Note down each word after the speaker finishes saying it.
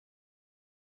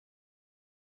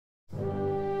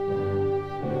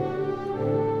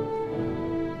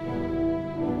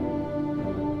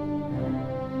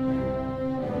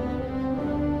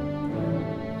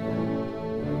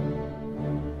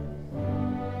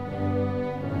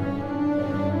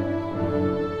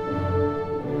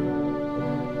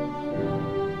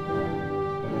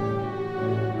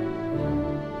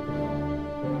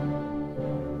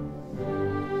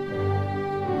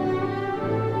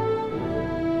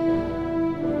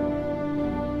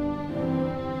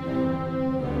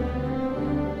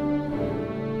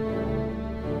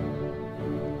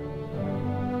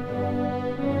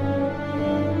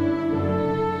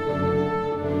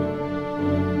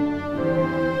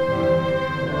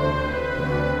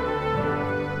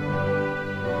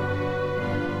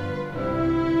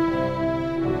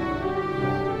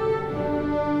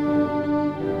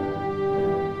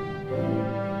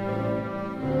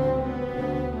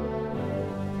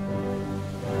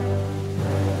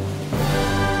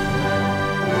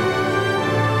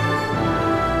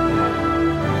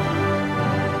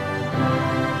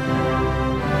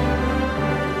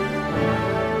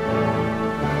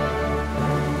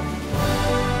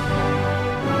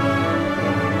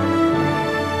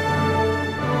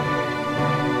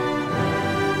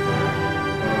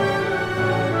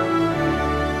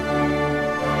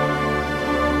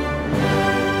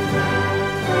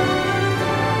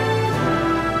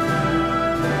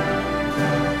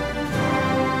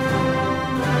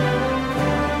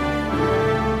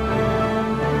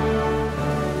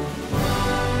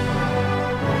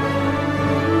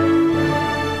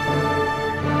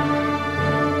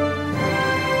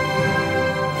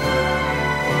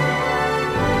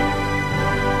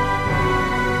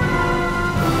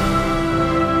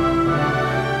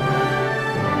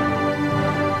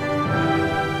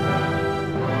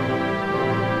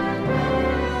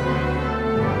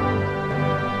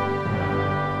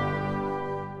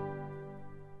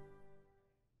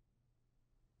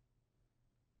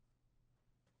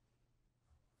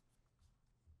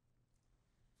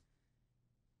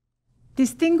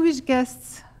Distinguished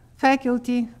guests,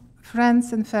 faculty,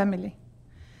 friends, and family,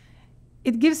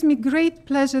 it gives me great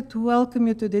pleasure to welcome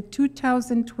you to the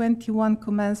 2021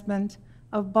 commencement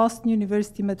of Boston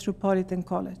University Metropolitan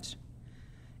College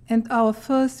and our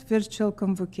first virtual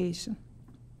convocation.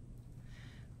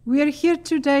 We are here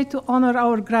today to honor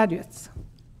our graduates.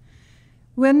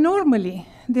 Where normally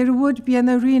there would be an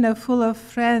arena full of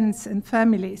friends and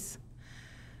families,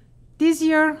 this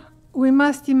year we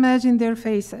must imagine their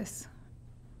faces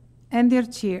and their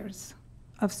cheers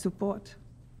of support.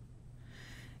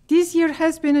 This year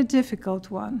has been a difficult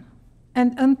one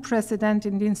and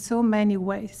unprecedented in so many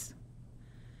ways.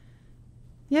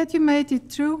 Yet you made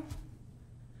it through,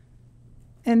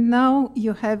 and now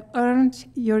you have earned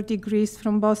your degrees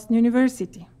from Boston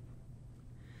University.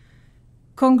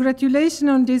 Congratulations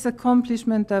on this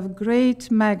accomplishment of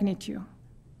great magnitude.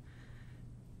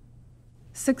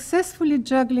 Successfully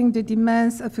juggling the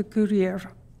demands of a career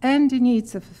and the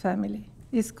needs of a family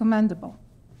is commendable.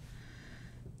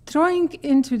 Throwing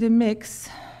into the mix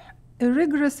a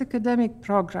rigorous academic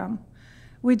program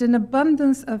with an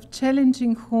abundance of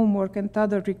challenging homework and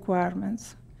other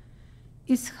requirements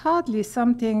is hardly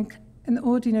something an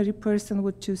ordinary person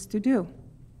would choose to do.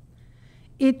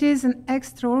 It is an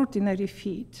extraordinary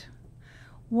feat,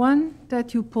 one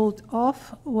that you pulled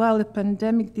off while a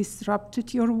pandemic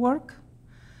disrupted your work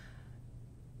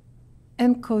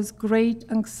and caused great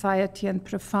anxiety and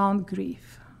profound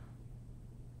grief.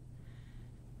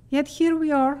 Yet here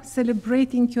we are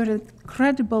celebrating your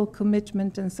incredible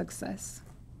commitment and success.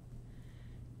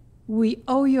 We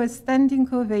owe you a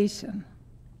standing ovation.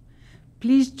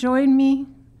 Please join me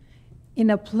in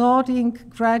applauding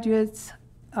graduates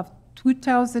of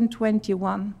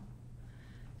 2021,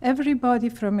 everybody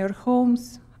from your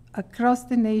homes, across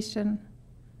the nation,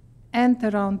 and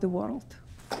around the world.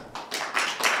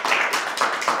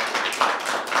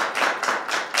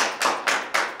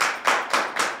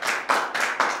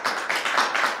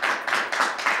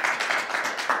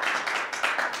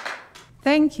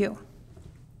 Thank you.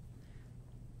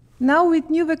 Now with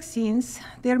new vaccines,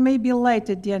 there may be light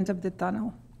at the end of the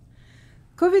tunnel.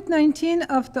 COVID-19,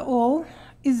 after all,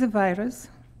 is a virus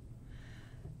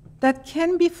that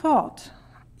can be fought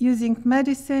using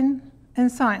medicine and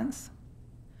science,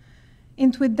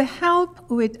 and with the help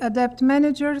with adept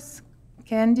managers,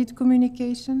 candid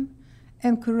communication,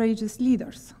 and courageous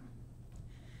leaders.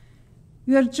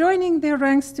 We are joining their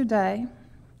ranks today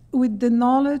with the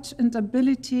knowledge and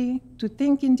ability to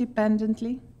think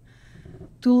independently,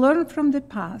 to learn from the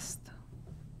past,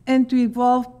 and to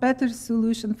evolve better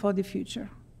solutions for the future.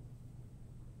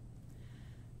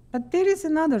 But there is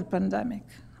another pandemic,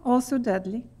 also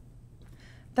deadly,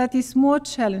 that is more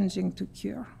challenging to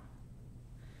cure.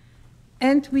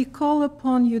 And we call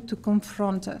upon you to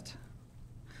confront it.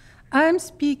 I am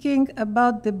speaking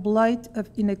about the blight of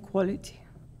inequality.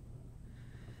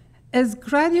 As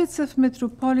graduates of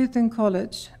Metropolitan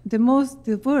College, the most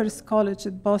diverse college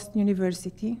at Boston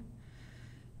University,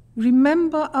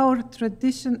 remember our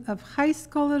tradition of high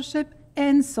scholarship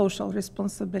and social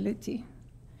responsibility.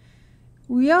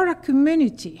 We are a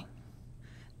community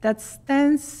that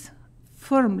stands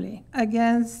firmly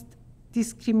against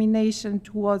discrimination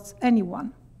towards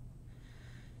anyone.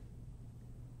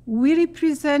 We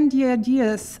represent the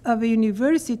ideas of a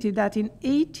university that in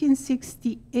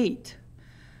 1868,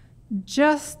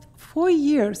 just 4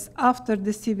 years after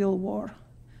the Civil War,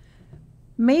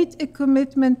 made a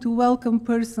commitment to welcome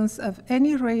persons of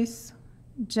any race,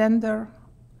 gender,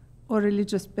 or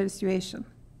religious persuasion,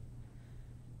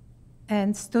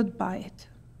 and stood by it.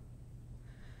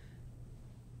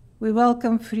 We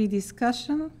welcome free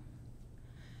discussion.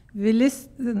 We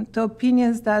listen to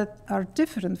opinions that are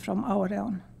different from our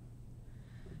own.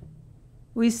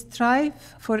 We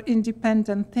strive for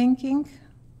independent thinking,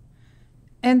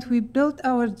 and we build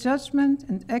our judgment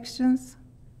and actions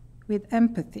with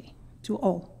empathy to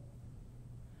all.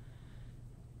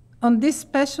 On this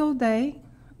special day,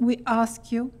 we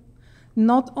ask you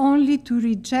not only to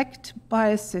reject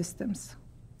bias systems,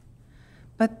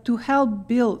 but to help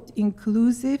build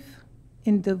inclusive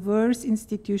and diverse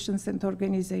institutions and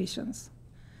organizations,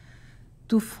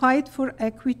 to fight for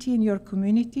equity in your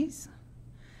communities,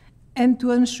 and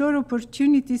to ensure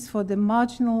opportunities for the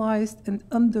marginalized and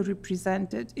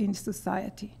underrepresented in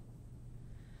society.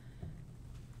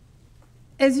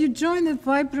 As you join a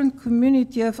vibrant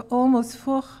community of almost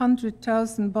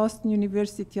 400,000 Boston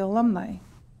University alumni,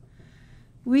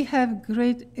 we have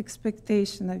great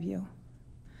expectation of you,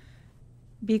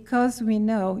 because we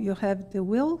know you have the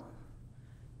will,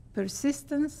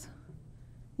 persistence,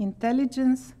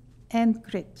 intelligence, and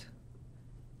grit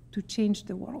to change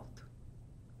the world.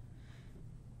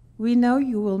 We know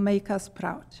you will make us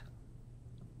proud.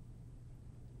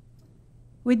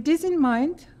 With this in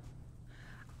mind,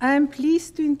 I am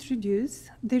pleased to introduce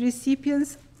the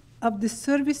recipients of the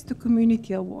Service to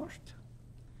Community Award.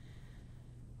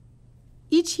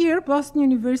 Each year, Boston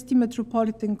University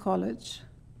Metropolitan College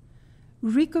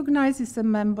recognizes a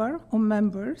member or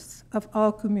members of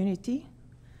our community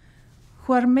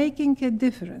who are making a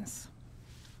difference.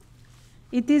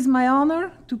 It is my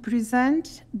honor to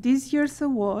present this year's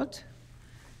award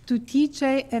to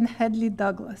TJ and Hadley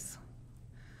Douglas,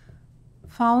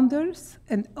 founders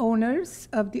and owners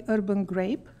of the Urban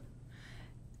Grape,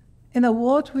 an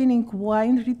award-winning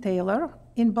wine retailer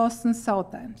in Boston's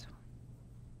South End.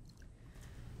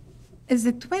 As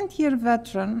a 20-year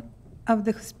veteran of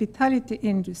the hospitality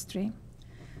industry,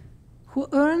 who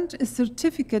earned a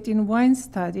certificate in wine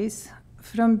studies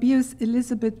from BU's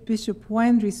Elizabeth Bishop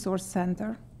Wine Resource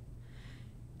Center,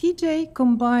 TJ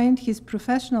combined his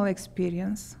professional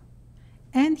experience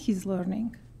and his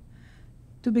learning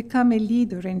to become a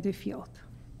leader in the field.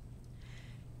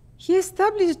 He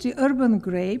established the Urban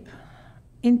Grape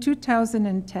in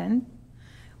 2010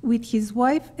 with his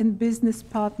wife and business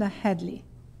partner Hadley,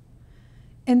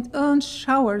 and earned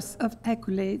showers of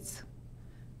accolades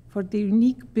for the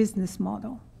unique business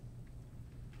model.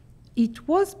 It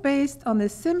was based on a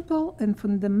simple and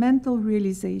fundamental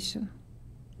realization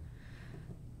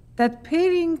that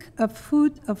pairing of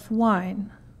food of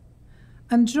wine,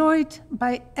 enjoyed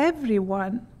by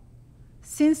everyone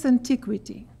since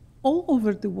antiquity all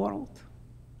over the world,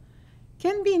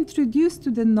 can be introduced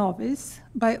to the novice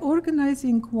by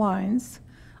organizing wines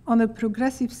on a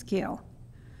progressive scale,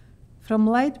 from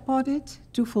light-bodied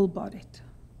to full-bodied.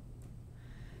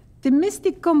 The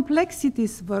mystic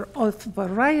complexities of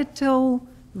varietal,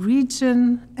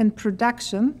 region, and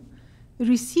production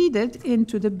receded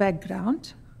into the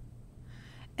background,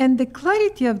 and the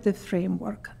clarity of the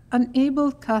framework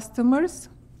enabled customers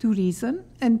to reason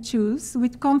and choose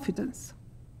with confidence.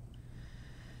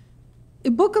 A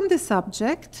book on the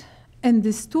subject and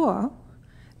the store,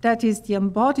 that is the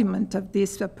embodiment of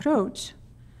this approach,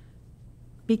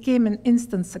 became an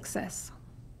instant success.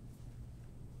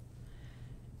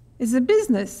 As a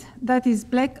business that is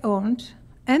Black-owned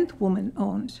and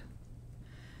woman-owned,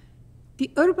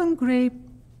 the Urban Grape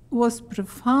was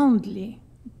profoundly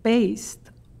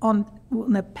based on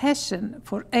a passion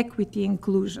for equity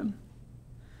inclusion.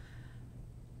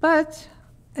 But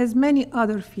as many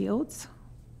other fields,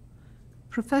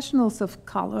 professionals of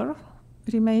color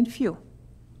remain few.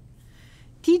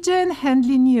 TJ and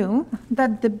Hadley knew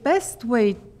that the best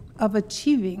way of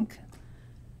achieving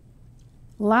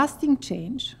lasting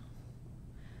change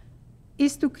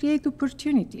is to create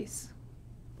opportunities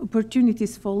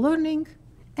for learning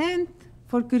and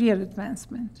for career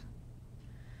advancement.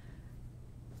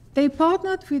 They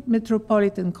partnered with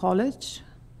Metropolitan College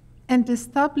and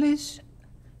established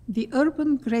the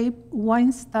Urban Grape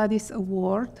Wine Studies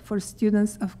Award for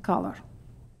students of color.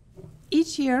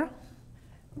 Each year,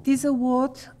 this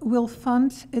award will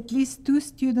fund at least 2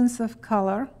 students of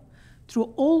color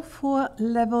through all 4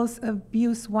 levels of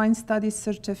BU's Wine Studies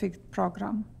Certificate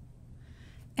program.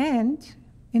 And,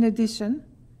 in addition,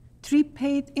 3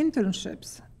 paid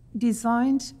internships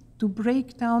designed to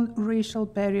break down racial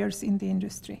barriers in the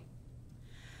industry.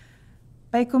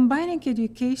 By combining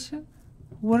education,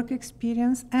 work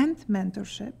experience, and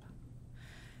mentorship,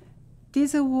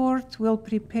 this award will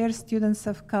prepare students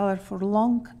of color for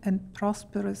long and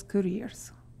prosperous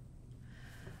careers.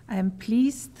 I am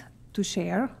pleased to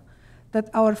share that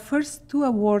our first 2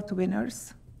 award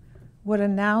winners were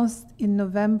announced in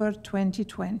November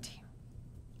 2020.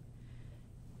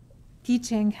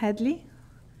 TJ and Hadley,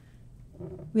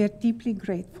 we are deeply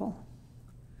grateful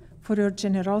for your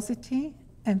generosity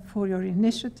and for your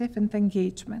initiative and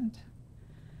engagement.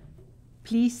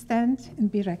 Please stand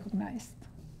and be recognized.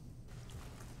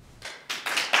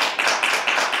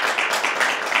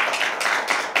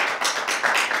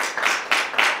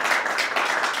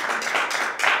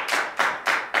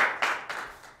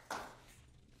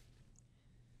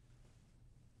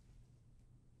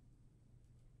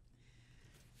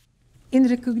 In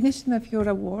recognition of your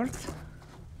award,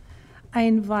 I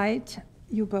invite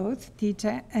you both,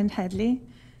 TJ and Hadley,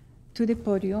 to the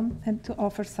podium and to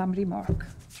offer some remark.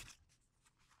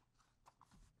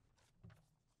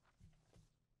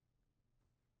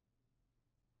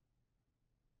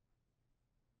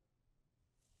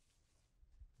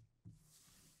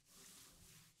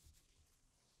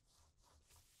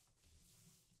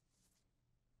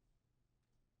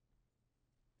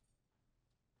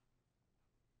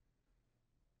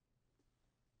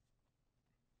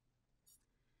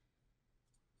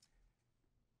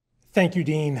 Thank you,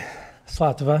 Dean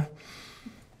Zlateva,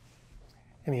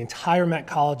 and the entire Met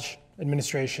College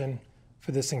administration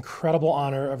for this incredible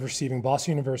honor of receiving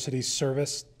Boston University's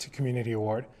Service to Community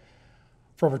Award.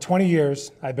 For over 20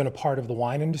 years, I've been a part of the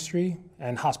wine industry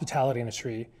and hospitality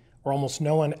industry where almost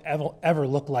no one ever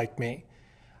looked like me.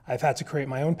 I've had to create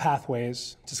my own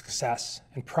pathways to success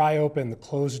and pry open the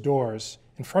closed doors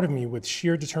in front of me with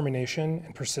sheer determination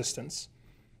and persistence.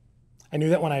 I knew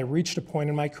that when I reached a point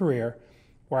in my career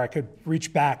where I could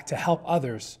reach back to help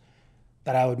others,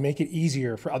 that I would make it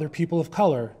easier for other people of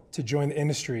color to join the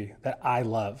industry that I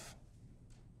love.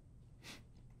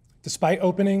 Despite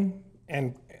opening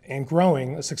and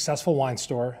growing a successful wine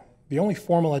store, the only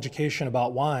formal education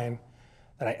about wine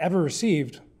that I ever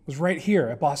received was right here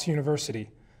at Boston University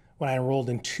when I enrolled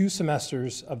in 2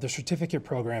 semesters of the certificate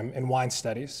program in wine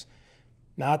studies.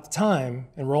 Now, at the time,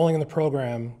 enrolling in the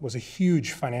program was a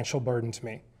huge financial burden to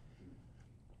me,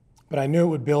 but I knew it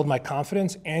would build my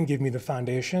confidence and give me the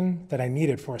foundation that I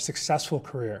needed for a successful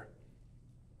career.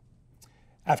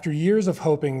 After years of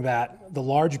hoping that the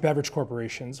large beverage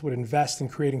corporations would invest in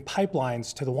creating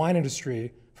pipelines to the wine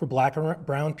industry for Black and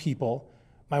brown people,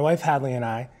 my wife Hadley and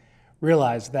I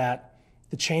realized that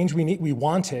the change we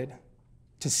wanted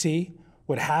to see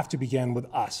would have to begin with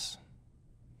us.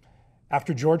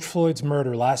 After George Floyd's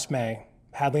murder last May,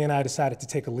 Hadley and I decided to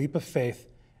take a leap of faith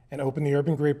and open the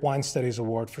Urban Grape Wine Studies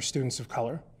Award for students of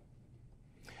color.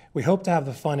 We hope to have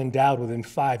the fund endowed within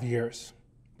 5 years,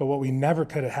 but what we never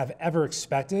could have ever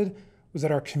expected was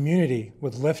that our community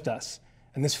would lift us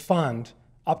and this fund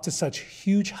up to such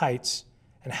huge heights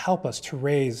and help us to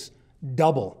raise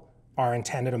double our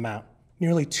intended amount,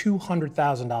 nearly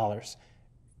 $200,000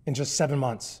 in just 7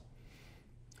 months.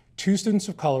 2 students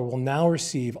of color will now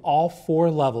receive all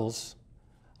 4 levels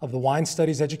of the wine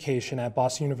studies education at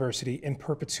Boston University in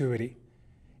perpetuity.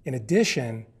 In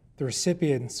addition, the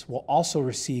recipients will also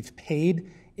receive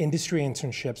paid industry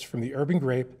internships from the Urban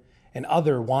Grape and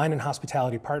other wine and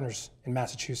hospitality partners in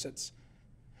Massachusetts.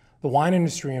 The wine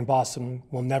industry in Boston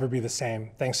will never be the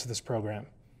same thanks to this program.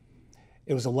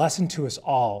 It was a lesson to us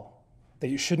all that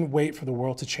you shouldn't wait for the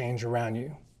world to change around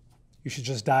you. You should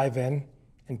just dive in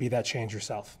and be that change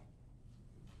yourself.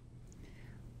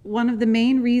 One of the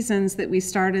main reasons that we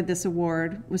started this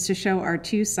award was to show our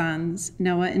 2 sons,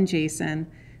 Noah and Jason,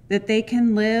 that they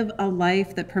can live a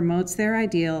life that promotes their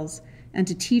ideals and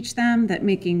to teach them that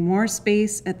making more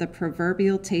space at the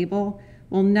proverbial table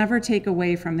will never take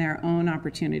away from their own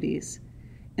opportunities.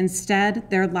 Instead,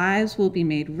 their lives will be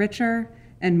made richer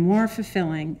and more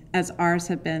fulfilling as ours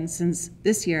have been since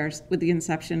this year's with the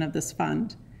inception of this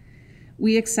fund.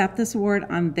 We accept this award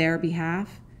on their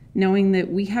behalf, knowing that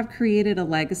we have created a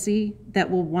legacy that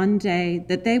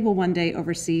they will one day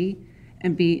oversee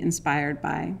and be inspired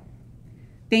by.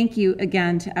 Thank you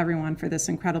again to everyone for this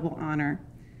incredible honor.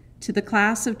 To the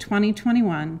class of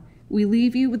 2021, we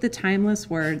leave you with the timeless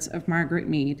words of Margaret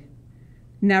Mead.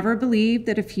 Never believe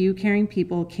that a few caring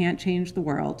people can't change the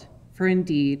world, for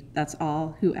indeed, that's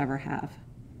all who ever have.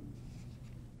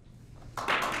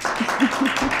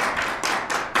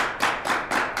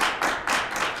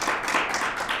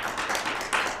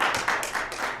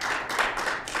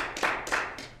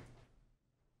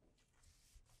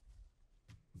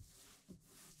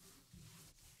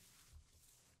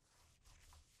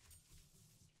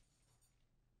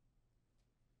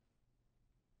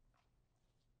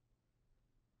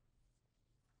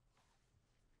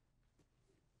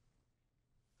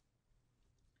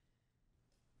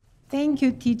 Thank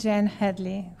you, TJ and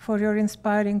Hadley, for your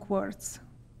inspiring words.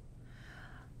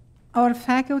 Our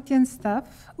faculty and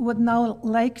staff would now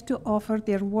like to offer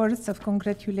their words of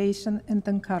congratulation and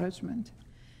encouragement.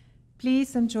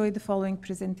 Please enjoy the following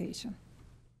presentation.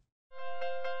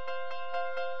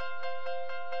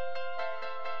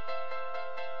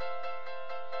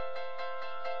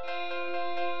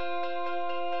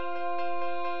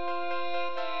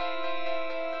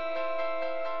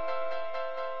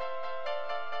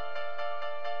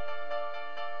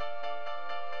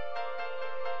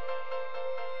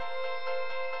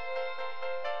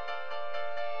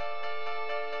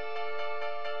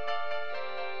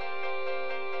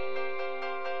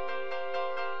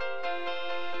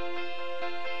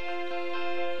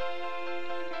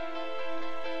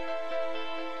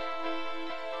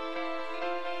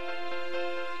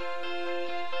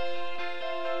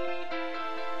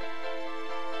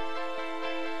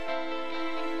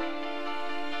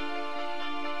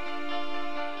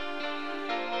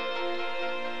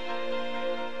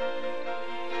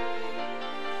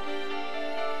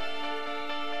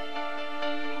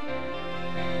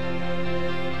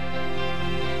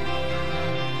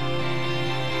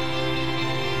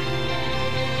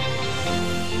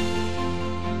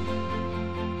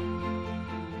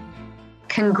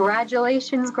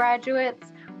 Congratulations,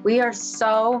 graduates. We are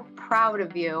so proud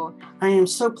of you. I am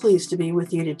so pleased to be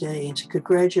with you today and to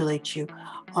congratulate you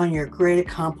on your great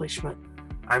accomplishment.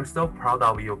 I'm so proud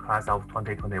of you, class of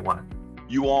 2021.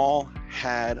 You all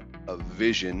had a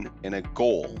vision and a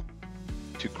goal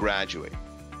to graduate,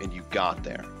 and you got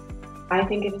there. I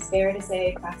think it is fair to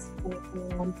say, class of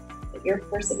 2021, that your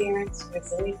perseverance,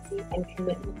 resiliency, and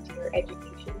commitment to your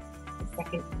education is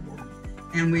second to none.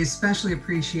 And we especially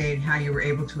appreciate how you were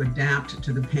able to adapt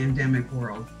to the pandemic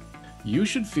world. You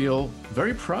should feel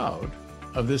very proud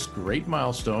of this great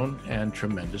milestone and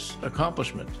tremendous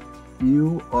accomplishment.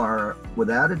 You are,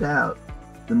 without a doubt,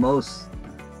 the most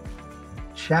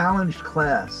challenged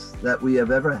class that we have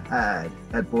ever had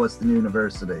at Boston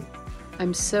University.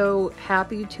 I'm so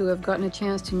happy to have gotten a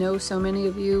chance to know so many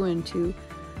of you and to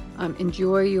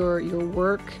enjoy your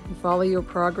work and follow your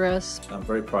progress. I'm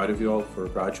very proud of you all for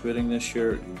graduating this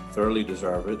year. You thoroughly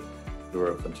deserve it.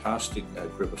 You're a fantastic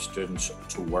group of students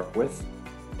to work with.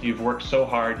 You've worked so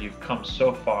hard, you've come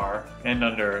so far, and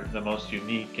under the most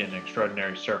unique and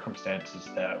extraordinary circumstances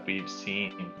that we've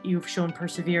seen. You've shown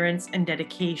perseverance and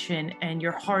dedication, and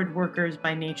you're hard workers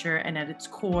by nature, and at its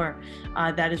core,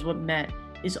 that is what MET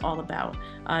is all about.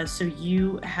 So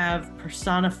you have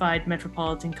personified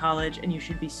Metropolitan College, and you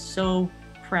should be so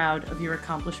proud of your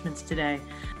accomplishments today.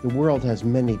 The world has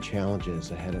many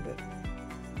challenges ahead of it,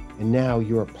 and now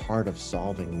you're a part of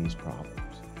solving these problems.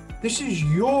 This is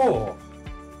your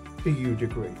BU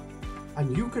degree,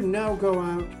 and you can now go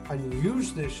out and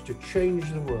use this to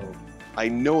change the world. I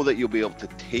know that you'll be able to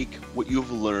take what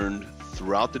you've learned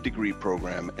throughout the degree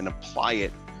program and apply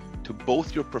it to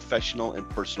both your professional and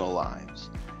personal lives.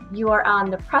 You are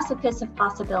on the precipice of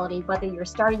possibility, whether you're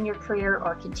starting your career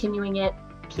or continuing it.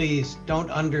 Please don't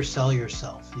undersell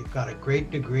yourself. You've got a great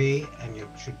degree and you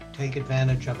should take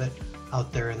advantage of it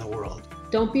out there in the world.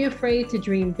 Don't be afraid to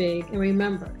dream big, and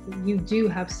remember, you do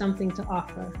have something to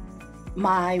offer.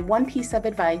 My one piece of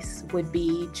advice would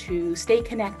be to stay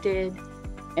connected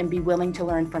and be willing to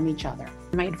learn from each other.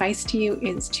 My advice to you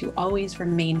is to always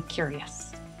remain curious.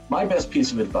 My best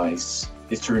piece of advice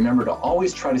is to remember to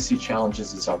always try to see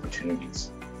challenges as opportunities.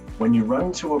 When you run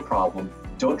into a problem,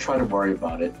 don't try to worry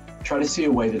about it. Try to see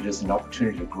a way that is an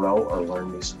opportunity to grow or learn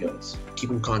new skills. Keep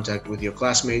in contact with your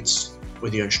classmates,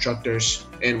 with your instructors,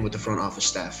 and with the front office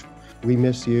staff. We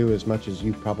miss you as much as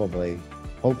you probably,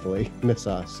 hopefully, miss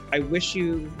us. I wish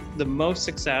you the most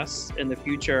success in the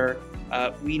future.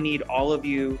 We need all of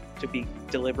you to be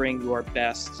delivering your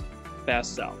best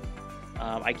self.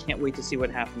 I can't wait to see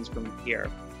what happens from here.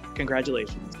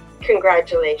 Congratulations.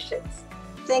 Congratulations.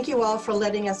 Thank you all for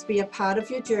letting us be a part of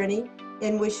your journey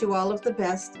and wish you all of the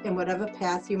best in whatever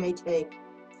path you may take.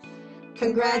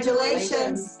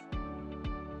 Congratulations.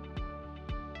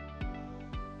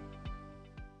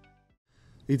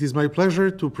 It is my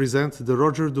pleasure to present the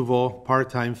Roger Duveau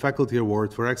Part-Time Faculty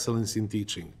Award for Excellence in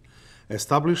Teaching,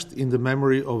 established in the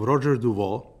memory of Roger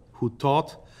Duveau, who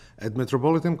taught at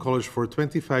Metropolitan College for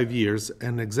 25 years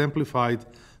and exemplified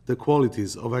the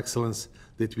qualities of excellence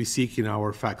that we seek in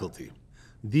our faculty.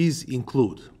 These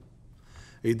include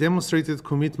a demonstrated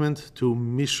commitment to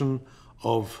mission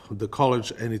of the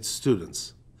college and its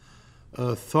students,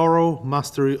 a thorough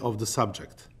mastery of the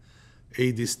subject,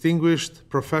 a distinguished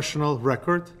professional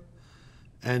record,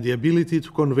 and the ability to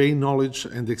convey knowledge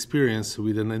and experience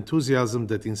with an enthusiasm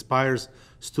that inspires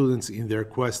students in their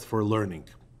quest for learning.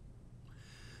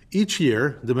 Each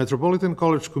year, the Metropolitan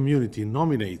College community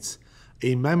nominates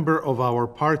a member of our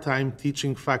part-time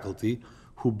teaching faculty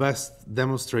who best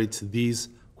demonstrates these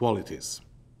qualities.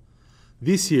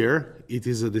 This year, it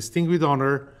is a distinguished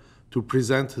honor to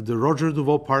present the Roger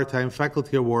Duveau Part-Time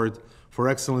Faculty Award for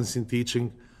Excellence in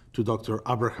Teaching to Dr.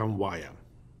 Abraham Waya.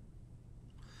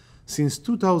 Since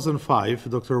 2005,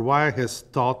 Dr. Waya has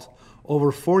taught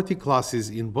over 40 classes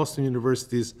in Boston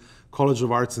University's College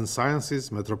of Arts and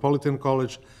Sciences, Metropolitan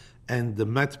College, and the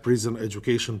Met Prison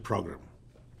Education Program.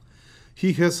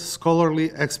 He has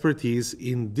scholarly expertise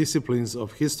in disciplines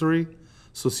of history,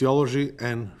 sociology,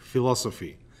 and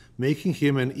philosophy, making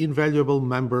him an invaluable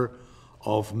member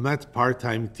of Met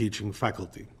part-time teaching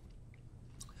faculty.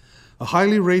 A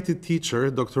highly rated teacher,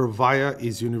 Dr. Waya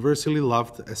is universally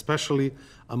loved, especially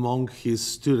among his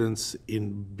students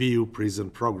in BU Prison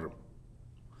Program.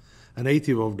 A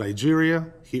native of Nigeria,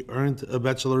 he earned a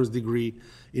bachelor's degree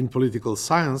in political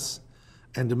science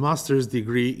and a master's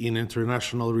degree in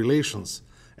international relations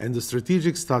and the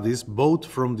strategic studies, both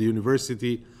from the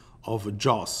University of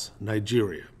Jos,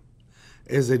 Nigeria.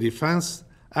 As a defense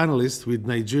analyst with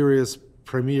Nigeria's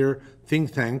premier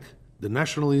think tank, the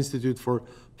National Institute for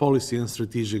Policy and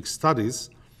Strategic Studies,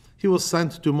 he was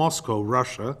sent to Moscow,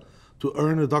 Russia, to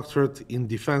earn a doctorate in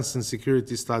Defense and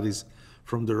Security Studies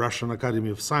from the Russian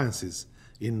Academy of Sciences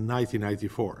in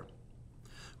 1994.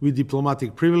 With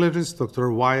diplomatic privileges,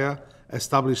 Dr. Waya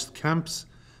established camps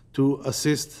to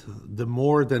assist the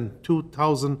more than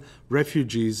 2,000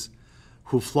 refugees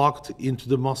who flocked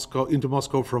into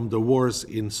Moscow from the wars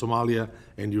in Somalia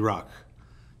and Iraq.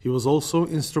 He was also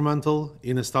instrumental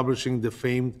in establishing the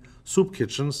famed soup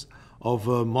kitchens of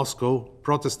Moscow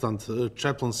Protestant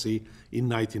chaplaincy in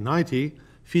 1990,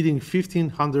 feeding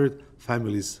 1,500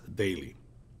 families daily.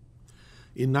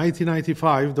 In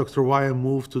 1995, Dr. Waya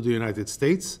moved to the United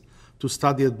States to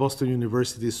study at Boston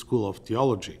University School of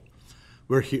Theology,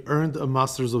 where he earned a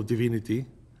Master's of Divinity.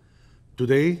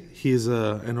 Today, he is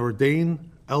an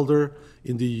ordained elder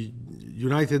in the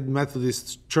United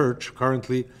Methodist Church,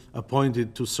 currently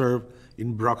appointed to serve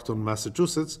in Brockton,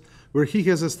 Massachusetts, where he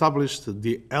has established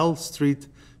the L Street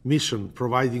mission,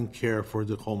 providing care for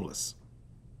the homeless.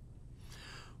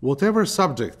 Whatever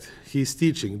subject he is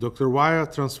teaching, Dr. Waya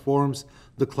transforms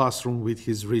the classroom with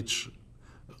his rich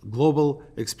global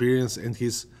experience and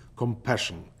his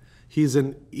compassion. He is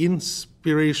an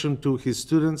inspiration to his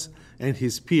students and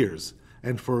his peers,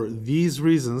 and for these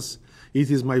reasons, it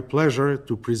is my pleasure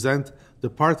to present the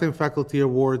Part-Time Faculty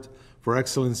Award for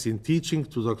Excellence in Teaching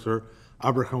to Dr.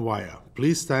 Abraham Waya.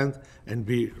 Please stand and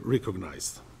be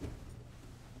recognized.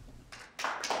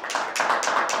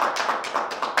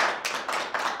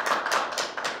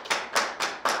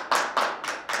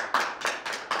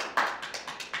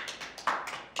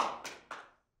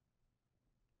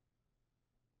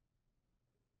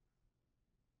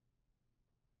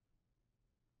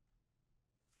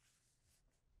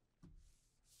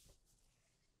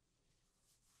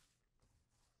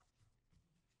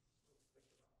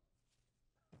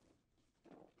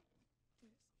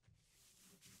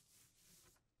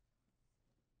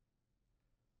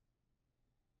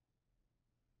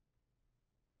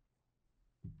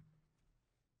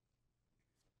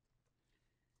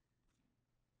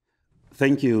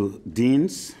 Thank you,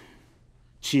 deans,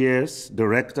 chairs,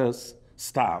 directors,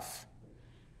 staff.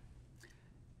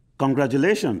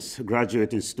 Congratulations,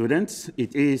 graduating students.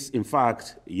 It is, in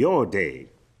fact, your day.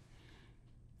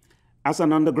 As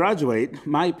an undergraduate,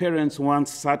 my parents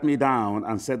once sat me down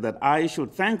and said that I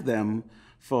should thank them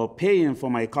for paying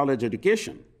for my college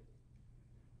education.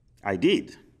 I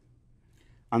did.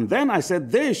 And then I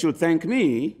said they should thank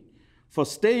me for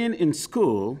staying in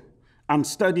school and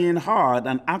studying hard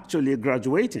and actually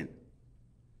graduating.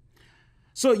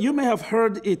 So you may have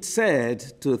heard it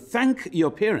said to thank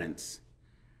your parents,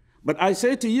 but I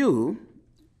say to you,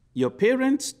 your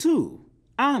parents too,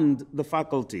 and the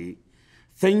faculty,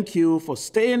 thank you for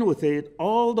staying with it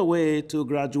all the way to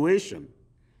graduation.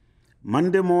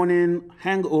 Monday morning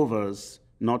hangovers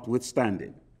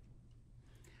notwithstanding.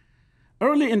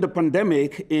 Early in the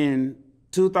pandemic in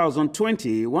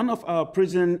 2020, one of our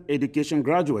prison education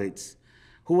graduates,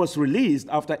 who was released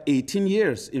after 18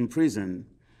 years in prison,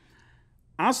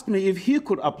 asked me if he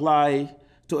could apply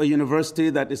to a university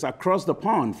that is across the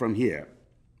pond from here.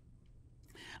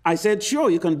 I said, sure,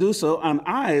 you can do so, and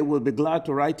I will be glad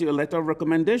to write you a letter of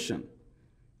recommendation.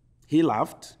 He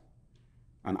laughed,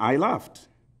 and I laughed.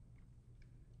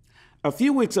 A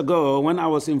few weeks ago, when I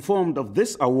was informed of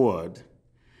this award,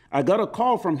 I got a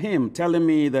call from him telling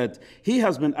me that he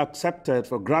has been accepted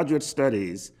for graduate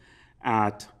studies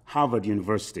at Harvard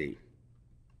University.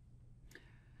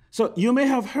 So you may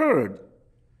have heard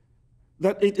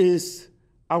that it is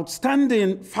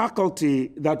outstanding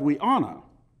faculty that we honor,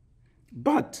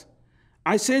 but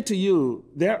I say to you,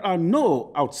 there are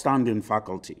no outstanding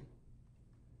faculty.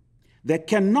 There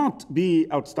cannot be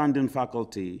outstanding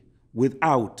faculty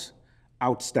without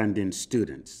outstanding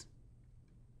students.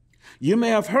 You may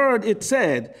have heard it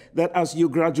said that as you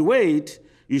graduate,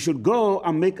 you should go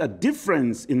and make a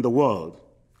difference in the world.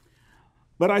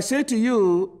 But I say to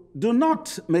you, do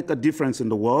not make a difference in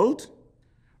the world.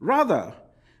 Rather,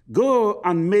 go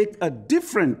and make a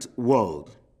different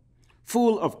world,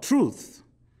 full of truth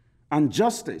and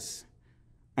justice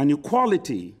and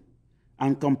equality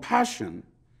and compassion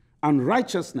and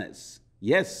righteousness,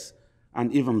 yes,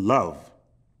 and even love.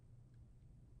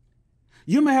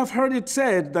 You may have heard it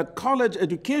said that college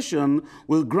education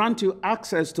will grant you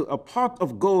access to a pot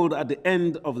of gold at the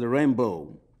end of the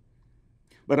rainbow.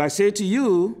 But I say to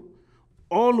you,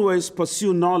 always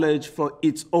pursue knowledge for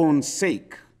its own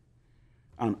sake,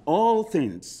 and all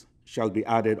things shall be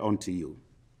added unto you.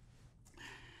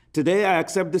 Today, I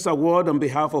accept this award on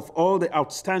behalf of all the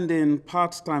outstanding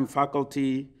part-time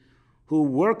faculty who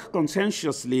work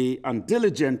conscientiously and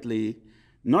diligently,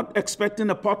 not expecting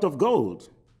a pot of gold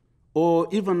or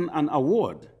even an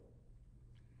award.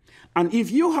 And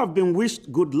if you have been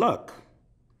wished good luck,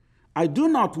 I do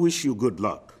not wish you good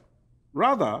luck.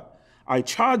 Rather, I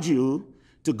charge you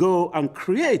to go and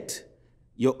create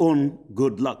your own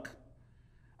good luck,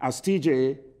 as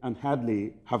TJ and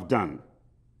Hadley have done.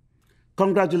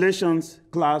 Congratulations,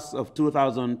 class of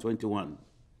 2021.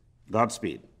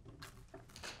 Godspeed.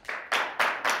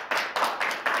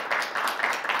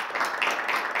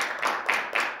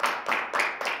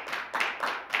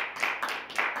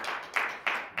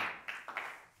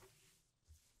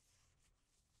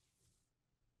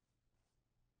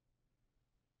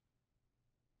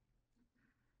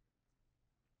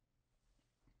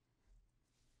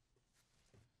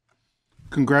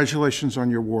 Congratulations on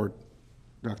your award,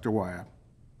 Dr. Waya.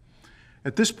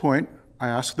 At this point, I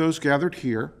ask those gathered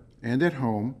here and at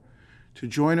home to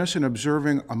join us in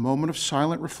observing a moment of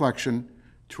silent reflection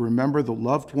to remember the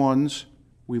loved ones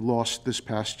we lost this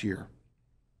past year.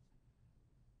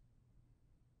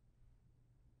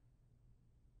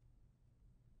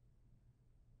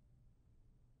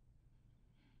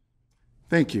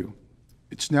 Thank you.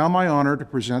 It's now my honor to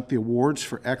present the awards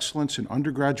for excellence in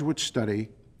undergraduate study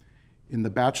in the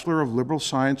Bachelor of Liberal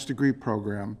Science degree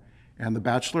program and the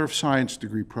Bachelor of Science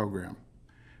degree program.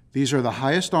 These are the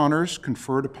highest honors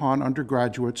conferred upon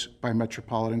undergraduates by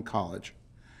Metropolitan College.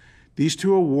 These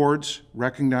two awards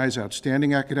recognize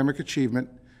outstanding academic achievement,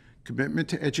 commitment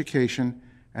to education,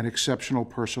 and exceptional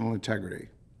personal integrity.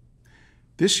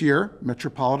 This year,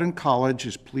 Metropolitan College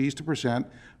is pleased to present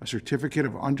a Certificate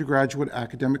of Undergraduate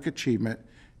Academic Achievement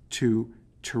to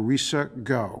Teresa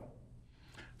Go.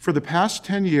 For the past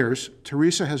 10 years,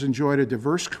 Teresa has enjoyed a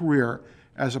diverse career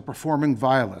as a performing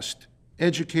violist,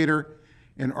 educator,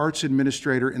 and arts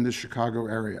administrator in the Chicago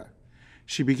area.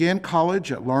 She began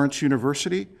college at Lawrence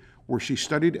University, where she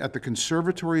studied at the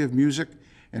Conservatory of Music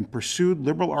and pursued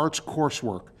liberal arts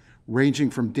coursework, ranging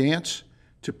from dance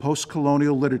to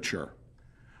post-colonial literature.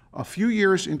 A few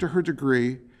years into her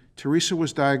degree, Teresa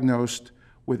was diagnosed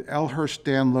with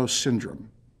Ehlers-Danlos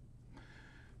syndrome.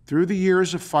 Through the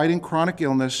years of fighting chronic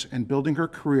illness and building her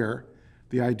career,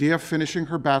 the idea of finishing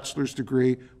her bachelor's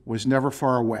degree was never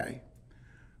far away.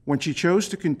 When she chose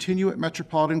to continue at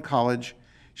Metropolitan College,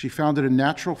 she found it a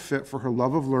natural fit for her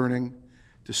love of learning,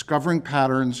 discovering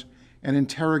patterns, and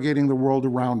interrogating the world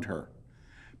around her.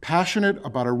 Passionate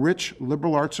about a rich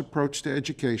liberal arts approach to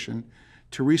education,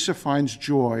 Teresa finds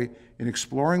joy in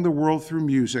exploring the world through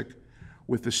music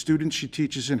with the students she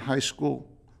teaches in high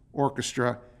school,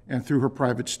 orchestra, and through her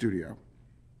private studio.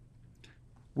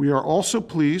 We are also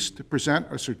pleased to present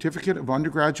a Certificate of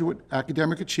Undergraduate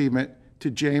Academic Achievement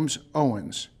to James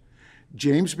Owens.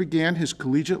 James began his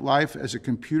collegiate life as a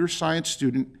computer science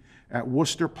student at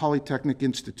Worcester Polytechnic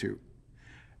Institute.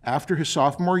 After his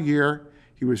sophomore year,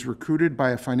 he was recruited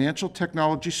by a financial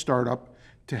technology startup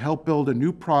to help build a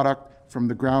new product from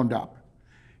the ground up.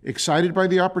 Excited by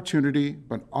the opportunity,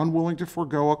 but unwilling to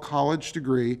forego a college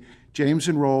degree, James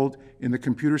enrolled in the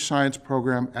computer science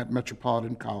program at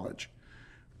Metropolitan College,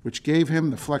 which gave him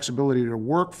the flexibility to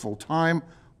work full-time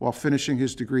while finishing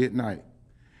his degree at night.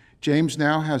 James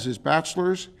now has his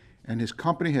bachelor's, and his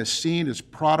company has seen its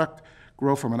product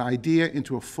grow from an idea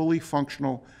into a fully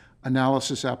functional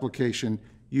analysis application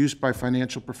used by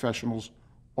financial professionals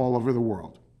all over the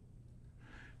world.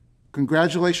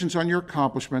 Congratulations on your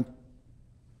accomplishment,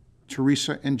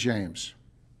 Teresa and James.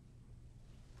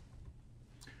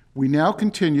 We now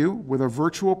continue with a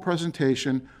virtual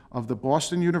presentation of the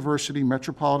Boston University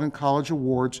Metropolitan College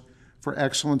Awards for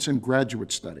Excellence in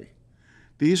Graduate Study.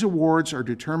 These awards are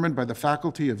determined by the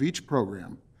faculty of each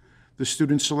program. The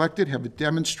students selected have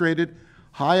demonstrated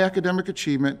high academic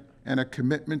achievement and a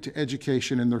commitment to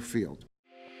education in their field.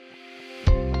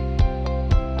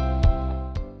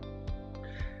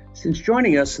 Since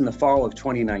joining us in the fall of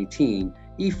 2019,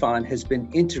 Ifan has been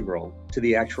integral to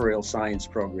the actuarial science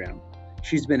program.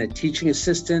 She's been a teaching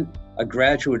assistant, a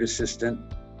graduate assistant,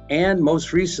 and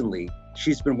most recently,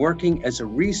 she's been working as a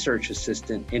research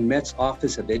assistant in Met's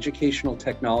Office of Educational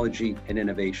Technology and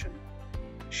Innovation.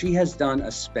 She has done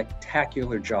a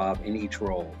spectacular job in each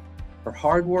role. Her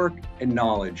hard work and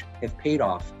knowledge have paid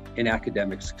off in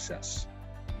academic success.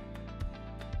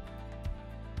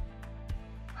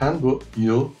 Han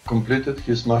Yu completed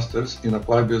his master's in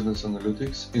applied business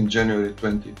analytics in January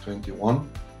 2021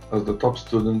 as the top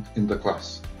student in the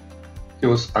class. He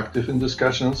was active in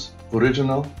discussions,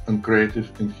 original and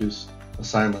creative in his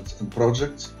assignments and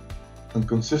projects, and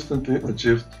consistently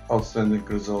achieved outstanding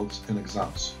results in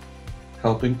exams,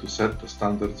 helping to set the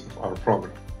standards of our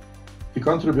program. He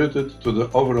contributed to the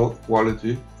overall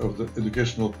quality of the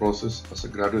educational process as a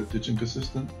graduate teaching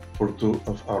assistant for 2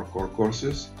 of our core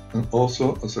courses, and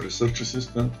also as a research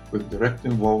assistant with direct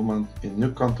involvement in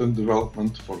new content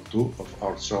development for 2 of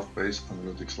our self-paced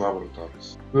analytics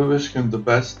laboratories. We wish him the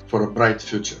best for a bright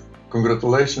future.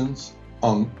 Congratulations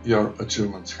on your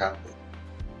achievements, Hadley.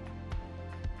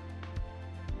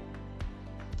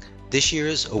 This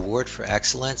year's Award for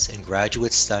Excellence in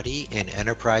Graduate Study in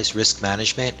Enterprise Risk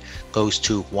Management goes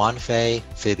to Wanfei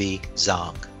Phoebe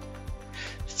Zhang.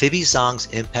 Phoebe Zhang's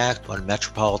impact on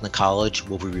Metropolitan College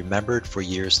will be remembered for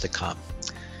years to come.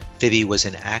 Phoebe was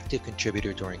an active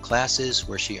contributor during classes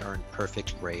where she earned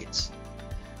perfect grades.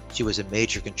 She was a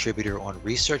major contributor on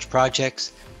research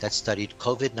projects that studied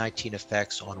COVID-19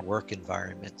 effects on work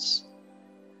environments.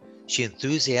 She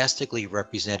enthusiastically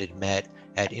represented MET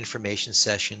at information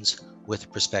sessions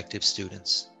with prospective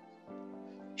students.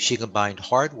 She combined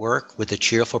hard work with a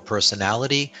cheerful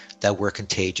personality that were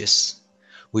contagious.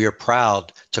 We are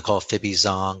proud to call Phoebe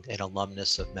Zhang an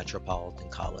alumnus of Metropolitan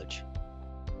College.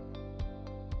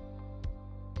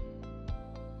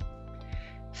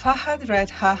 Fahad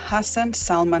Redha Hassan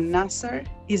Salman Nasser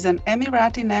is an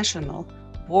Emirati national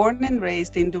born and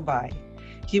raised in Dubai.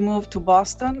 He moved to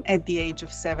Boston at the age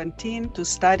of 17 to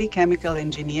study chemical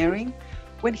engineering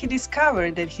when he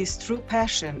discovered that his true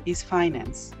passion is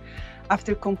finance.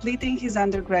 After completing his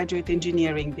undergraduate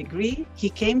engineering degree, he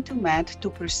came to MET to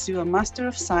pursue a Master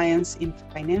of Science in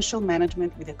Financial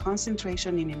Management with a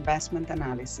concentration in investment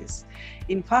analysis.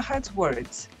 In Fahad's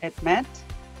words, at MET,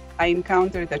 I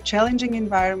encountered a challenging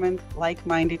environment,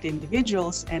 like-minded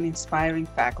individuals, and inspiring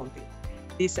faculty.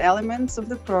 These elements of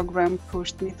the program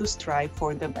pushed me to strive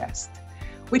for the best.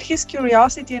 With his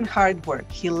curiosity and hard work,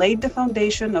 he laid the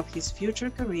foundation of his future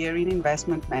career in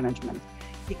investment management.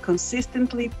 He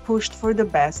consistently pushed for the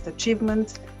best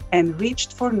achievements and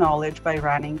reached for knowledge by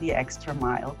running the extra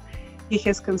mile. He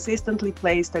has consistently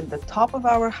placed at the top of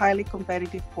our highly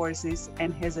competitive courses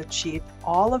and has achieved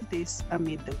all of this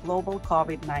amid the global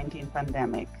COVID-19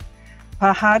 pandemic.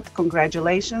 Fahad,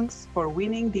 congratulations for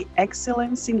winning the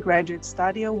Excellence in Graduate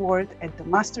Study Award at the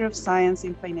Master of Science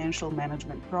in Financial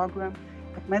Management program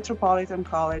at Metropolitan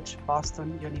College,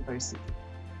 Boston University.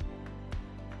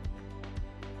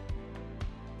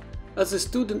 As a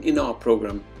student in our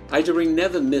program, Ijarine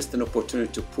never missed an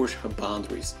opportunity to push her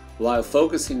boundaries while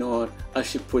focusing on, as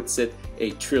she puts it, a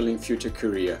thrilling future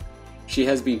career. She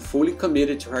has been fully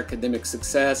committed to her academic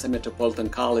success at Metropolitan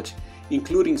College,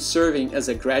 including serving as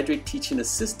a graduate teaching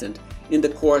assistant in the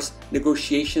course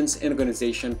Negotiations and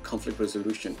Organization Conflict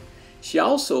Resolution. She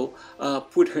also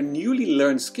put her newly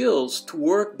learned skills to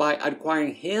work by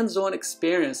acquiring hands-on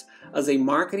experience as a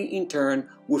marketing intern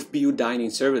with BU Dining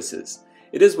Services.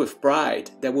 It is with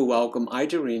pride that we welcome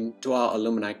Ijarine to our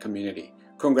alumni community.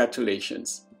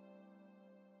 Congratulations.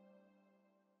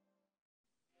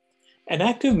 An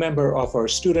active member of our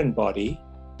student body,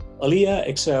 Aliyah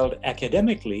excelled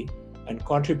academically and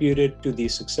contributed to the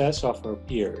success of her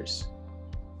peers.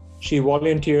 She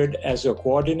volunteered as a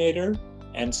coordinator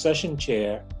and session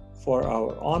chair for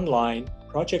our online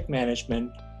Project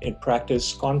Management in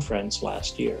Practice conference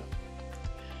last year.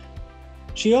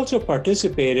 She also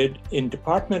participated in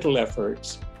departmental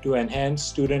efforts to enhance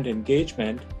student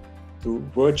engagement through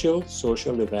virtual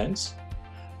social events,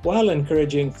 while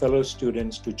encouraging fellow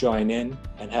students to join in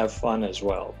and have fun as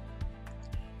well.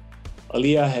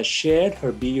 Aliyah has shared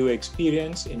her BU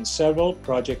experience in several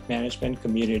project management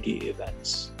community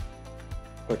events.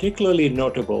 Particularly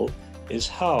notable is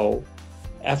how,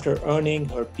 after earning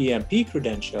her PMP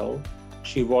credential,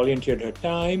 she volunteered her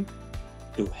time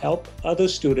to help other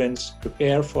students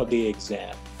prepare for the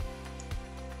exam.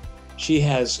 She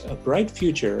has a bright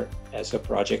future as a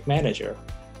project manager.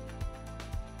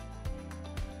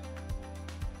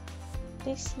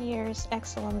 This year's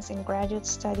Excellence in Graduate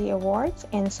Study Award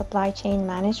in Supply Chain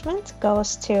Management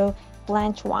goes to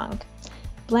Blanche Wang.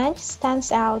 Blanche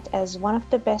stands out as one of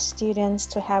the best students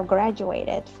to have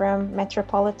graduated from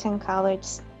Metropolitan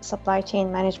College's Supply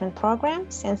Chain Management program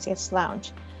since its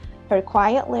launch. Her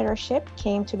quiet leadership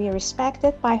came to be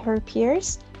respected by her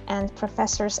peers and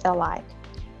professors alike.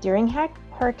 During her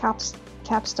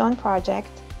capstone project,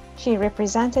 she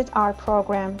represented our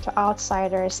program to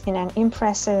outsiders in an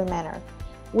impressive manner.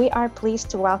 We are pleased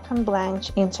to welcome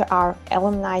Blanche into our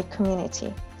alumni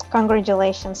community.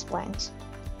 Congratulations, Blanche.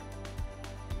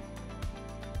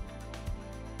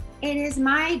 It is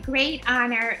my great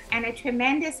honor and a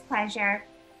tremendous pleasure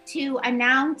to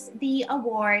announce the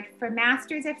award for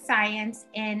Masters of Science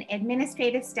in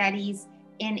Administrative Studies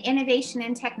in Innovation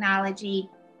and Technology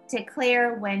to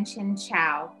Claire Wenchen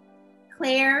Chow.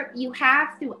 Claire, you have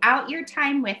throughout your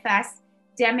time with us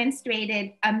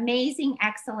demonstrated amazing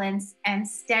excellence and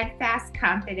steadfast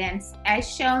confidence as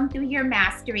shown through your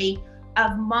mastery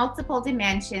of multiple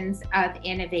dimensions of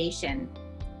innovation.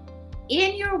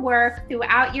 In your work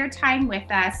throughout your time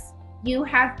with us, you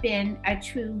have been a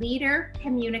true leader,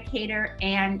 communicator,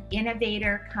 and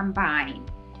innovator combined.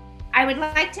 I would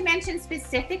like to mention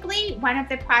specifically one of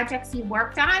the projects you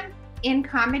worked on in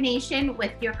combination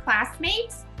with your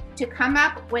classmates to come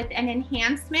up with an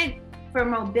enhancement for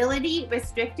mobility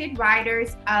restricted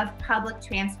riders of public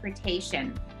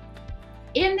transportation.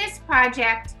 In this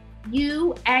project,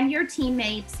 you and your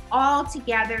teammates all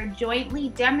together jointly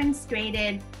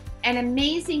demonstrated an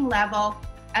amazing level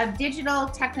of digital,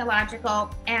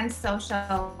 technological, and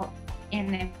social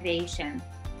innovation.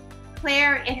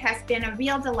 Claire, it has been a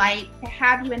real delight to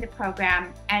have you in the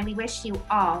program, and we wish you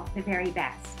all the very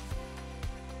best.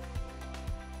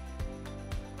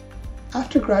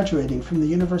 After graduating from the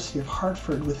University of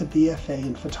Hartford with a BFA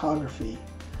in photography,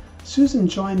 Susan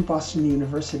joined Boston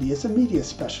University as a media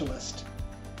specialist.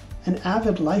 An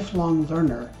avid lifelong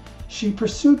learner, she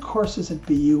pursued courses at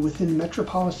BU within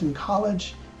Metropolitan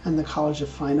College and the College of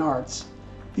Fine Arts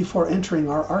before entering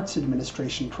our Arts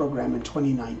Administration program in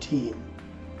 2019.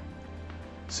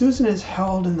 Susan is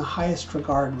held in the highest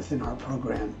regard within our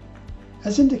program,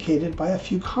 as indicated by a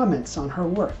few comments on her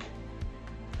work.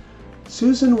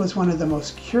 Susan was one of the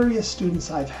most curious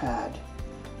students I've had.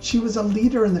 She was a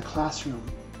leader in the classroom,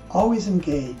 always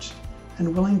engaged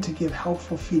and willing to give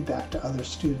helpful feedback to other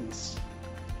students.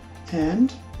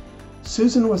 And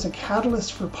Susan was a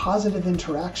catalyst for positive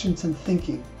interactions and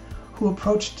thinking, who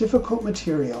approached difficult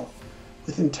material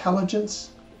with intelligence,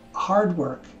 hard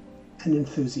work, and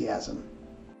enthusiasm.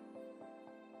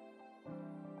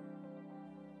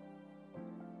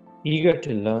 Eager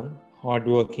to learn,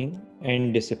 hardworking,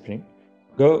 and disciplined,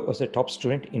 Go was a top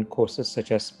student in courses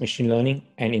such as machine learning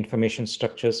and information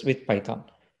structures with Python.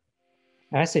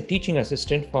 As a teaching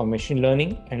assistant for machine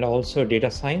learning and also data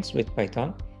science with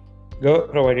Python, Go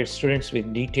provided students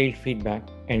with detailed feedback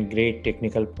and great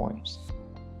technical points.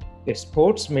 A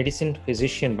sports medicine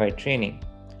physician by training,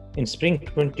 in spring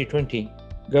 2020,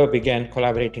 Go began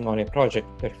collaborating on a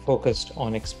project that focused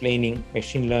on explaining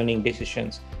machine learning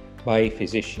decisions by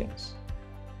physicians.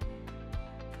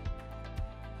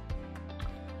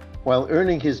 While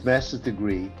earning his master's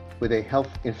degree with a health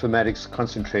informatics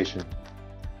concentration,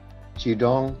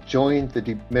 Jidong joined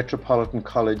the Metropolitan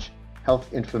College Health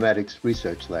Informatics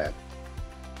Research Lab,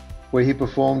 where he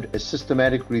performed a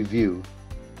systematic review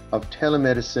of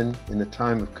telemedicine in the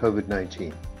time of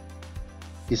COVID-19.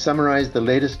 He summarized the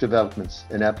latest developments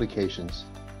and applications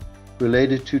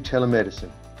related to telemedicine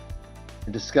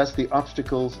and discussed the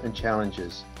obstacles and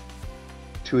challenges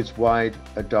to its wide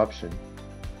adoption,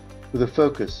 with a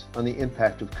focus on the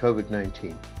impact of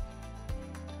COVID-19.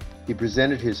 He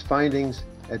presented his findings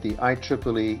at the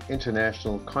IEEE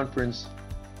International Conference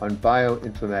on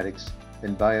Bioinformatics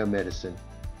and Biomedicine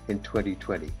in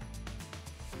 2020.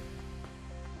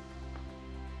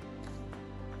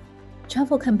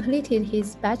 Travel completed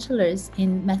his bachelor's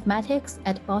in mathematics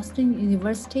at Boston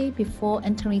University before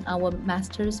entering our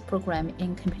master's program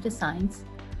in computer science.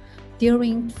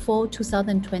 During fall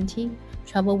 2020,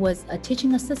 Travel was a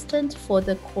teaching assistant for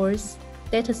the course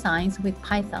Data Science with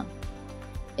Python.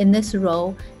 In this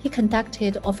role, he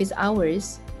conducted office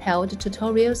hours, held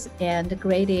tutorials, and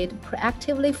graded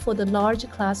proactively for the large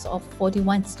class of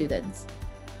 41 students.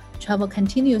 Travel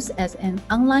continues as an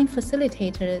online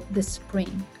facilitator this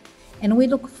spring, and we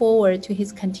look forward to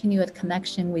his continued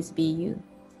connection with BU.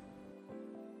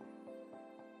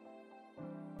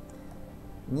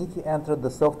 Nikki entered the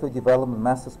Software Development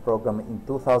Master's Program in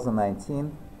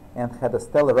 2019 and had a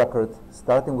stellar record,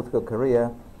 starting with her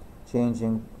career,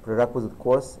 changing prerequisite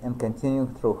course and continuing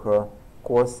through her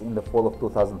course in the fall of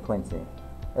 2020.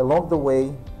 Along the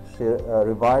way, she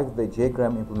revived the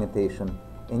JGRAM implementation,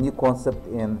 a new concept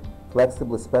in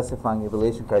flexibly specifying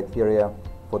evaluation criteria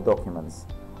for documents.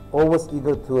 Always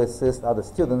eager to assist other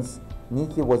students,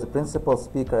 Nikki was a principal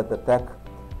speaker at the tech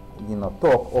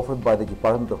talk offered by the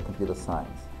Department of Computer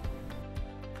Science.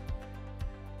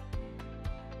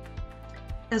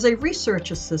 As a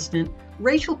research assistant,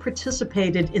 Rachel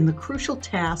participated in the crucial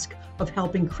task of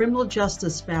helping criminal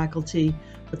justice faculty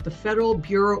with the Federal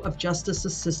Bureau of Justice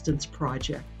Assistance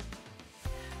project.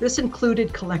 This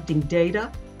included collecting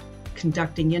data,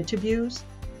 conducting interviews,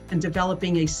 and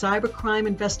developing a cybercrime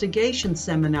investigation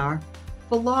seminar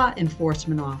for law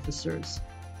enforcement officers.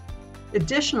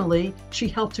 Additionally, she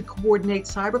helped to coordinate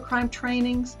cybercrime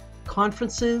trainings,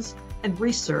 conferences, and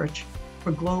research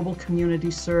for global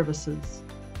community services.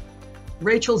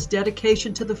 Rachel's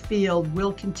dedication to the field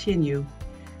will continue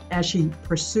as she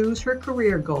pursues her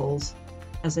career goals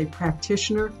as a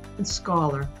practitioner and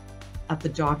scholar at the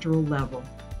doctoral level.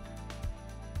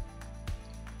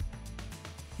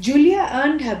 Julia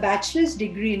earned her bachelor's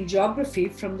degree in geography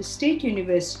from the State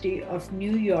University of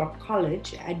New York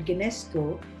College at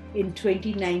Gnesko in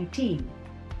 2019.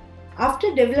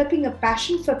 After developing a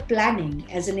passion for planning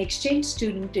as an exchange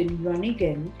student in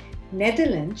Groningen,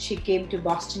 Netherlands, she came to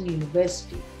Boston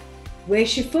University, where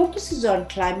she focuses on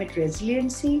climate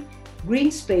resiliency,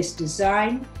 green space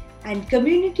design, and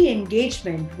community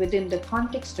engagement within the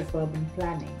context of urban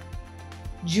planning.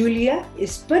 Julia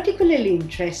is particularly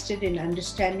interested in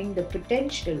understanding the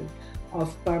potential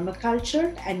of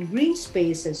permaculture and green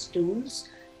space as tools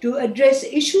to address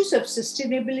issues of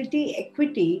sustainability,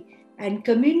 equity, and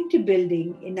community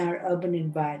building in our urban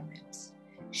environments.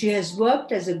 She has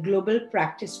worked as a global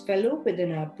practice fellow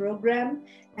within our program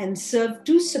and served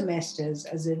 2 semesters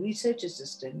as a research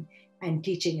assistant and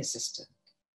teaching assistant.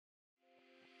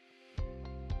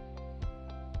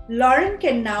 Lauren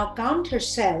can now count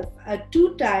herself a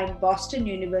 2-time Boston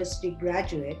University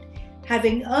graduate,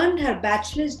 having earned her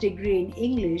bachelor's degree in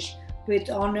English with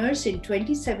honors in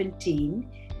 2017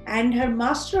 and her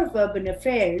Master of Urban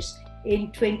Affairs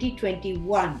in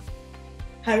 2021.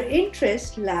 Her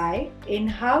interests lie in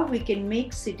how we can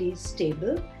make cities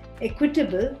stable,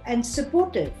 equitable, and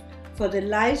supportive for the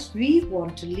lives we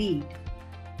want to lead.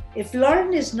 If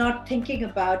Lauren is not thinking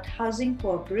about housing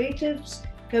cooperatives,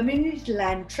 community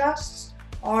land trusts,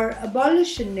 or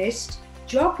abolitionist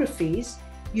geographies,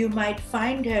 you might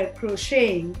find her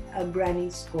crocheting a granny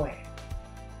square.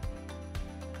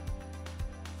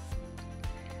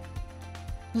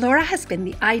 Laura has been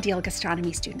the ideal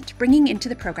gastronomy student, bringing into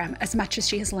the program as much as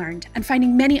she has learned and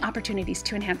finding many opportunities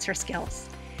to enhance her skills.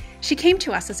 She came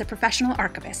to us as a professional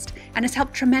archivist and has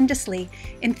helped tremendously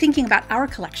in thinking about our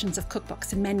collections of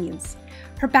cookbooks and menus.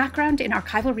 Her background in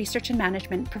archival research and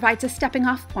management provides a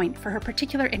stepping-off point for her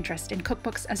particular interest in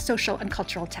cookbooks as social and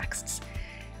cultural texts.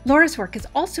 Laura's work is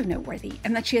also noteworthy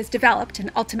in that she has developed,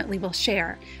 and ultimately will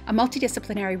share, a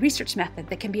multidisciplinary research method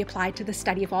that can be applied to the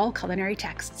study of all culinary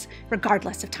texts,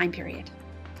 regardless of time period.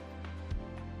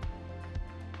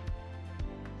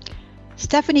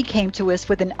 Stephanie came to us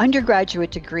with an undergraduate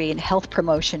degree in health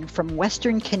promotion from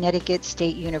Western Connecticut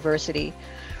State University.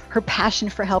 Her passion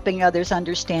for helping others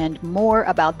understand more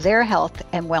about their health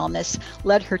and wellness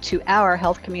led her to our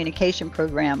health communication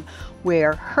program,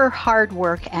 where her hard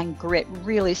work and grit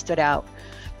really stood out.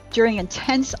 During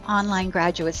intense online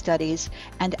graduate studies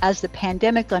and as the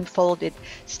pandemic unfolded,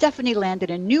 Stephanie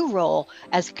landed a new role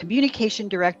as communication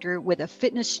director with a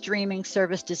fitness streaming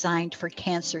service designed for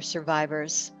cancer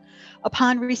survivors.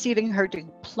 Upon receiving her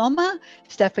diploma,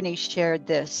 Stephanie shared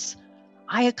this: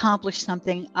 "I accomplished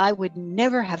something I would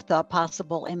never have thought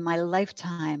possible in my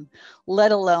lifetime,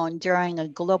 let alone during a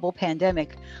global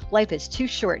pandemic. Life is too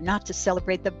short not to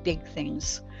celebrate the big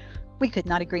things." We could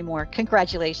not agree more.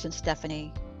 Congratulations,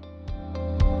 Stephanie.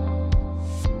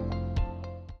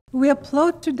 We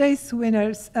applaud today's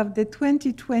winners of the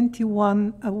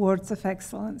 2021 Awards of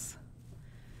Excellence.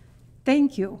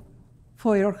 Thank you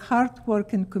for your hard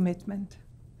work and commitment.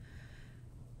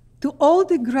 To all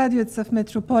the graduates of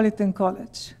Metropolitan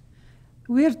College,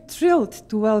 we are thrilled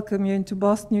to welcome you into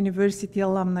Boston University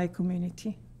alumni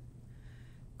community.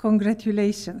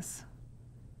 Congratulations.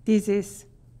 This is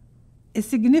a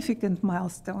significant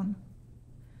milestone.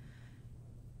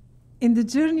 In the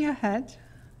journey ahead,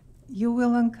 you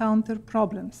will encounter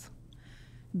problems,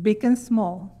 big and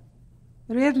small,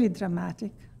 rarely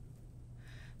dramatic,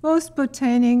 both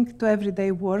pertaining to everyday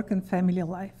work and family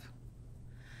life.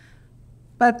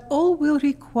 But all will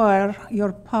require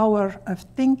your power of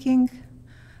thinking,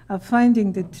 of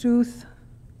finding the truth,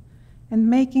 and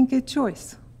making a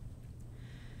choice.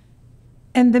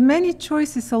 And the many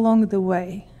choices along the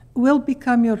way will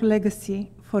become your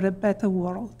legacy for a better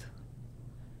world.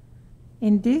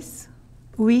 In this,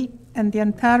 we and the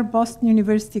entire Boston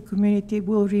University community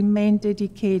will remain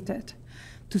dedicated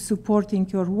to supporting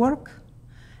your work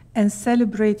and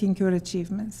celebrating your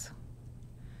achievements.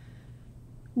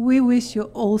 We wish you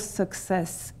all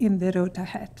success in the road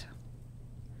ahead.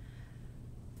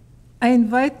 I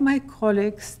invite my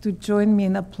colleagues to join me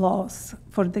in applause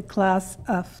for the class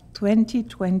of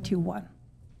 2021.